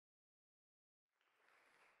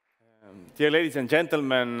Dear ladies and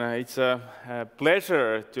gentlemen, it's a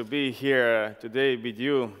pleasure to be here today with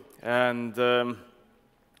you. And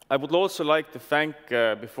I would also like to thank,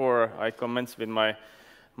 before I commence with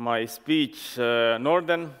my speech,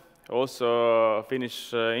 Norden, also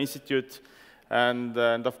Finnish Institute, and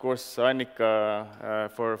of course Annika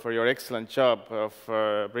for your excellent job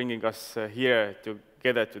of bringing us here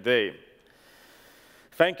together today.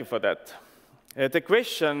 Thank you for that. The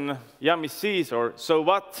question, jamissiis, or so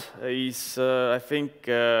what, is, I think,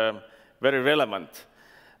 very relevant.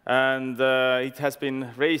 And it has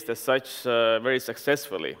been raised as such very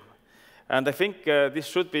successfully. And I think this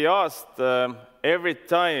should be asked every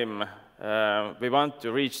time we want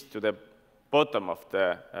to reach to the bottom of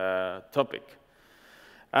the topic.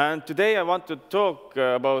 And today I want to talk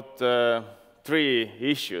about three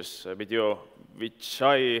issues with you, which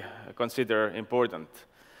I consider important.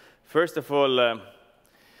 First of all,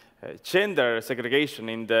 gender segregation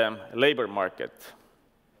in the labor market.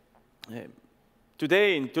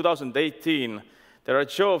 Today, in 2018, there are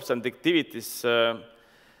jobs and activities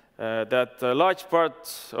that large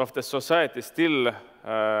parts of the society still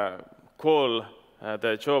call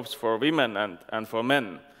the jobs for women and for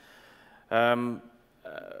men.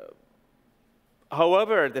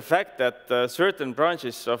 However, the fact that certain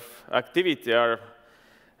branches of activity are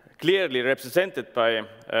clearly represented by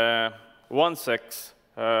one sex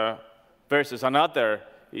versus another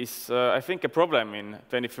is, I think, a problem in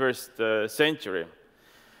 21st century.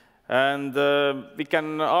 And we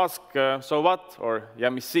can ask, so what, or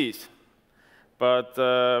jamissiis? But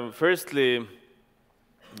firstly,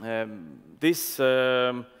 this is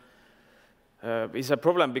a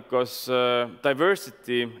problem because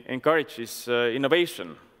diversity encourages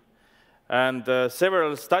innovation. And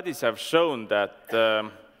several studies have shown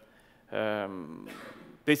that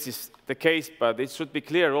this is the case, but it should be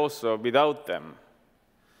clear also without them.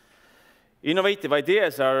 Innovative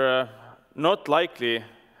ideas are not likely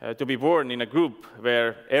to be born in a group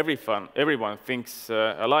where everyone thinks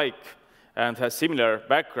alike and has similar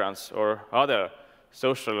backgrounds or other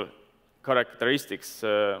social characteristics,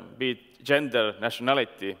 be it gender,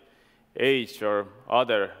 nationality, age, or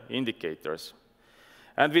other indicators.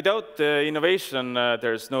 And without innovation,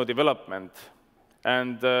 there's no development.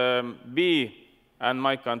 And we and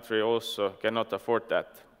my country also cannot afford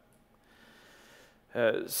that.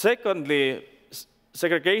 Secondly,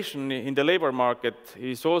 segregation in the labor market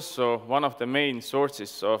is also one of the main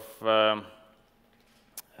sources of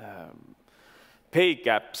pay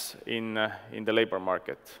gaps in the labor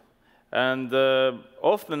market. And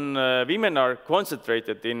often women are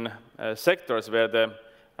concentrated in sectors where the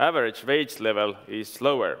average wage level is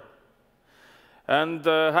lower. And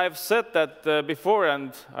I've said that before,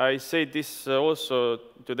 and I say this also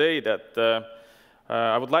today, that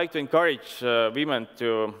I would like to encourage women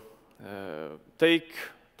to take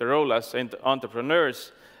the role as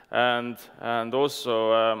entrepreneurs and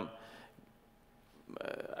also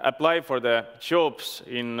apply for the jobs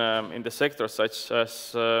in the sector such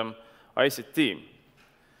as ICT.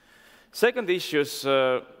 Second issues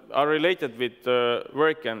are related with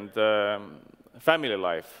work and family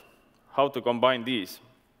life. How to combine these.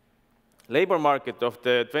 Labor market of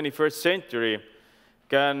the 21st century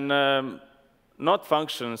can not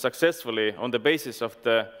function successfully on the basis of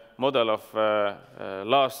the model of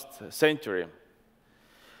last century.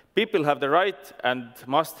 People have the right and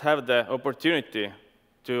must have the opportunity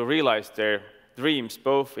to realize their dreams,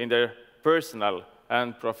 both in their personal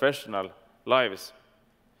and professional lives.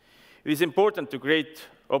 It is important to create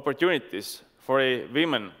opportunities for a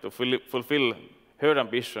woman to fulfill her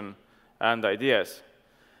ambition and ideas.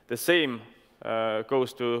 The same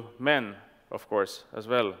goes to men, of course, as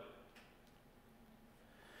well.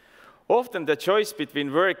 Often the choice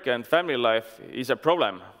between work and family life is a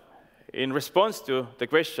problem. In response to the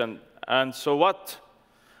question, and so what,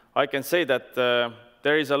 I can say that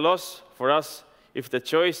there is a loss for us if the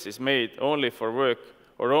choice is made only for work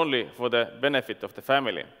or only for the benefit of the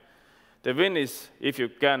family. The win is if you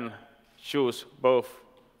can choose both.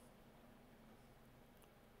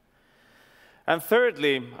 And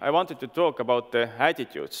thirdly, I wanted to talk about the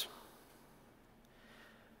attitudes.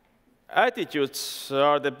 Attitudes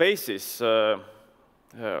are the basis,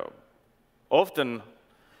 often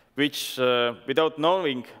which, without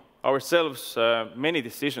knowing ourselves, many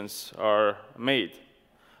decisions are made.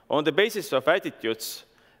 On the basis of attitudes,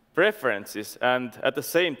 preferences, and at the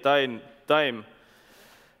same time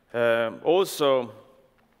also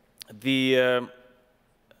the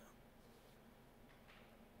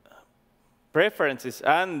preferences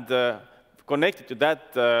and connected to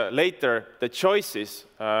that later, the choices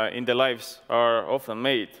in the lives are often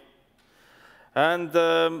made. And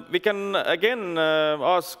we can again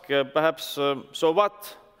ask perhaps, so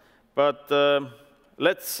what? But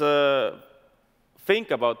let's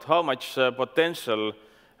think about how much potential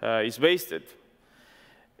is wasted.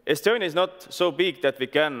 Estonia is not so big that we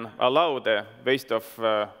can allow the waste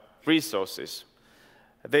of resources.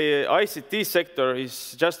 The ICT sector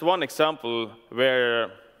is just one example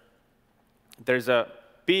where there's a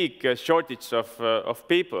big shortage of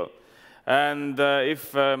people. And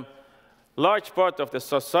if large part of the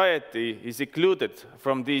society is excluded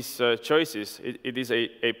from these choices, it is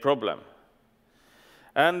a problem.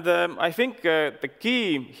 And I think the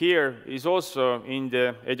key here is also in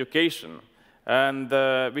the education. And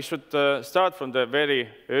we should start from the very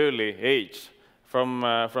early age, from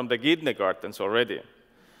the kindergartens already.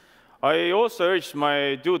 I also urge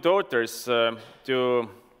my two daughters to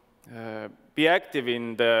be active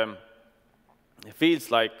in the fields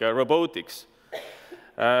like robotics.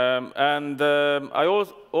 And I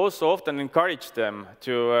also often encourage them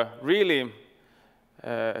to really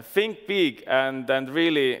think big and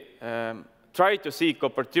really try to seek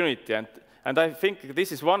opportunity. And I think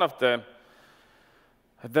this is one of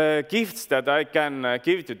the gifts that I can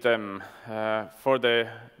give to them for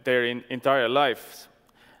their entire lives.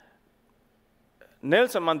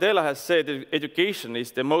 Nelson Mandela has said that education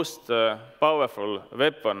is the most powerful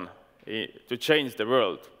weapon to change the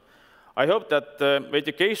world. I hope that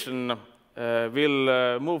education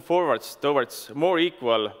will move forwards towards more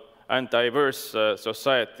equal and diverse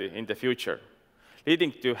society in the future,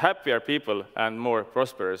 leading to happier people and more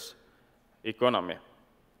prosperous economy.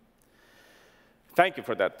 Thank you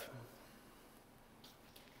for that.